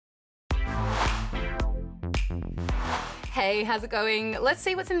Hey, how's it going? Let's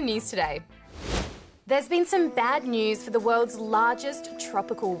see what's in the news today. There's been some bad news for the world's largest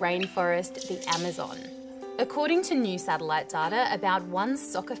tropical rainforest, the Amazon. According to new satellite data, about one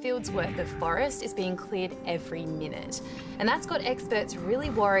soccer field's worth of forest is being cleared every minute. And that's got experts really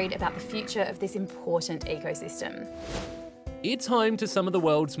worried about the future of this important ecosystem. It's home to some of the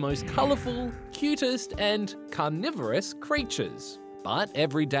world's most colourful, cutest and carnivorous creatures. But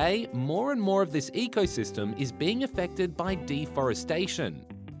every day, more and more of this ecosystem is being affected by deforestation.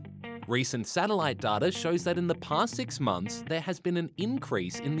 Recent satellite data shows that in the past 6 months, there has been an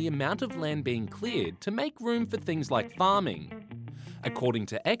increase in the amount of land being cleared to make room for things like farming. According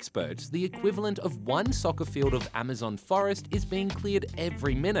to experts, the equivalent of one soccer field of Amazon forest is being cleared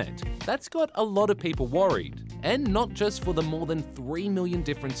every minute. That's got a lot of people worried. And not just for the more than 3 million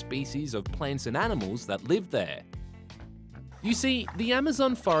different species of plants and animals that live there. You see, the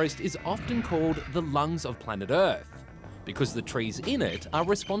Amazon forest is often called the lungs of planet Earth, because the trees in it are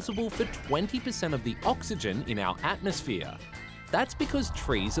responsible for 20% of the oxygen in our atmosphere. That's because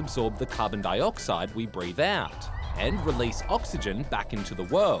trees absorb the carbon dioxide we breathe out and release oxygen back into the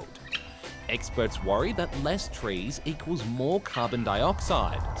world. Experts worry that less trees equals more carbon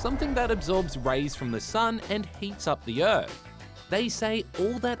dioxide, something that absorbs rays from the sun and heats up the Earth. They say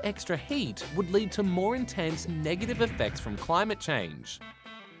all that extra heat would lead to more intense negative effects from climate change.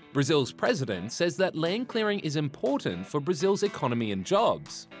 Brazil's president says that land clearing is important for Brazil's economy and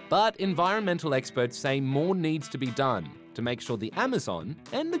jobs. But environmental experts say more needs to be done to make sure the Amazon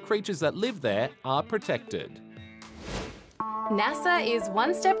and the creatures that live there are protected. NASA is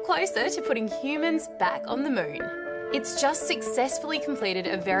one step closer to putting humans back on the moon. It's just successfully completed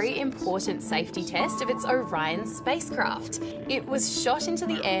a very important safety test of its Orion spacecraft. It was shot into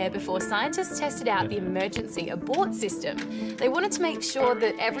the air before scientists tested out the emergency abort system. They wanted to make sure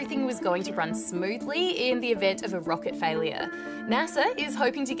that everything was going to run smoothly in the event of a rocket failure. NASA is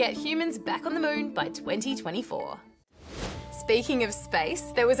hoping to get humans back on the moon by 2024. Speaking of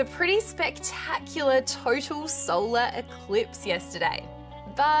space, there was a pretty spectacular total solar eclipse yesterday.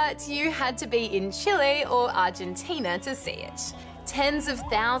 But you had to be in Chile or Argentina to see it. Tens of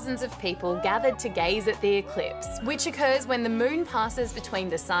thousands of people gathered to gaze at the eclipse, which occurs when the moon passes between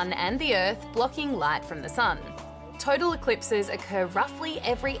the sun and the Earth, blocking light from the sun. Total eclipses occur roughly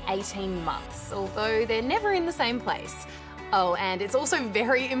every 18 months, although they're never in the same place. Oh, and it's also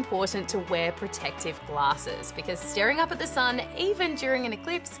very important to wear protective glasses, because staring up at the sun, even during an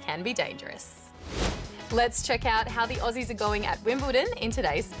eclipse, can be dangerous. Let's check out how the Aussies are going at Wimbledon in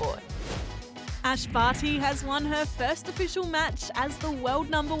today's sport. Ash Barty has won her first official match as the world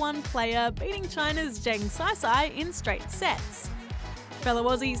 #1 player, beating China's Zheng Saisai in straight sets. Fellow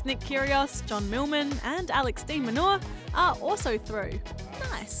Aussies Nick Kyrgios, John Millman and Alex de Minaur are also through.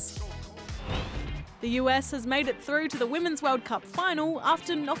 Nice. The US has made it through to the Women's World Cup final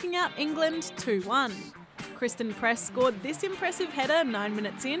after knocking out England 2-1. Kristen Press scored this impressive header 9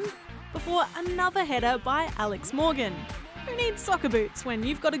 minutes in, before another header by Alex Morgan. Who needs soccer boots when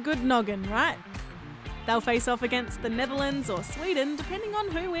you've got a good noggin, right? They'll face off against the Netherlands or Sweden, depending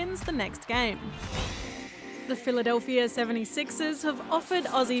on who wins the next game. The Philadelphia 76ers have offered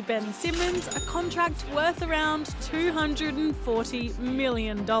Aussie Ben Simmons a contract worth around $240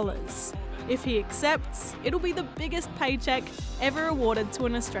 million. If he accepts, it'll be the biggest paycheck ever awarded to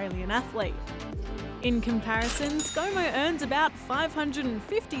an Australian athlete. In comparison, ScoMo earns about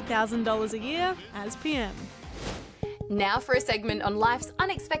 $550,000 a year as PM. Now for a segment on life's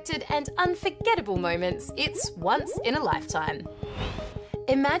unexpected and unforgettable moments. It's once in a lifetime.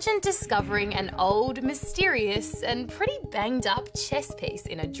 Imagine discovering an old, mysterious and pretty banged up chess piece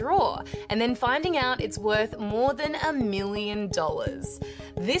in a drawer and then finding out it's worth more than $1 million.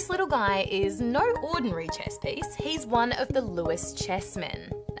 This little guy is no ordinary chess piece, he's one of the Lewis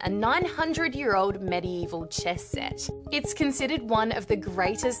chessmen, a 900-year-old medieval chess set. It's considered one of the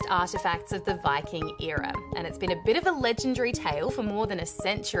greatest artefacts of the Viking era, and it's been a bit of a legendary tale for more than a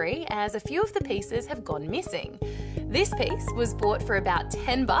century as a few of the pieces have gone missing. This piece was bought for about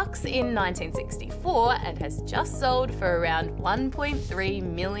 $10 in 1964 and has just sold for around $1.3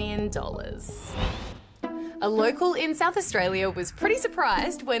 million. A local in South Australia was pretty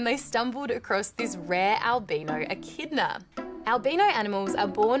surprised when they stumbled across this rare albino echidna. Albino animals are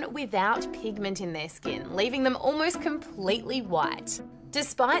born without pigment in their skin, leaving them almost completely white.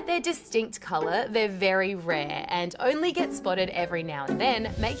 Despite their distinct colour, they're very rare and only get spotted every now and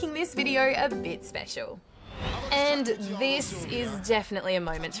then, making this video a bit special. And this is definitely a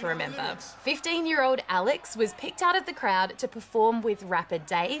moment to remember. 15-year-old Alex was picked out of the crowd to perform with rapper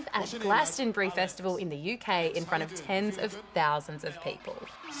Dave at Glastonbury Festival in the UK in front of tens of thousands of people.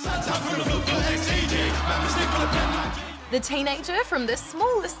 The teenager from the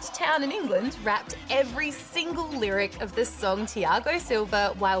smallest town in England rapped every single lyric of the song Thiago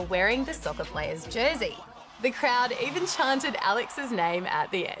Silva while wearing the soccer player's jersey. The crowd even chanted Alex's name at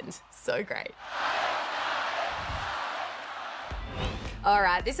the end. So great.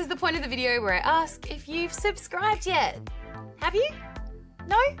 Alright, this is the point of the video where I ask if you've subscribed yet. Have you?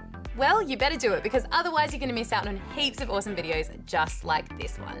 No? Well, you better do it because otherwise you're going to miss out on heaps of awesome videos just like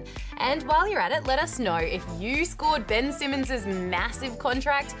this one. And while you're at it, let us know if you scored Ben Simmons' massive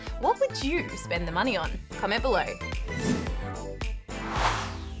contract, what would you spend the money on? Comment below.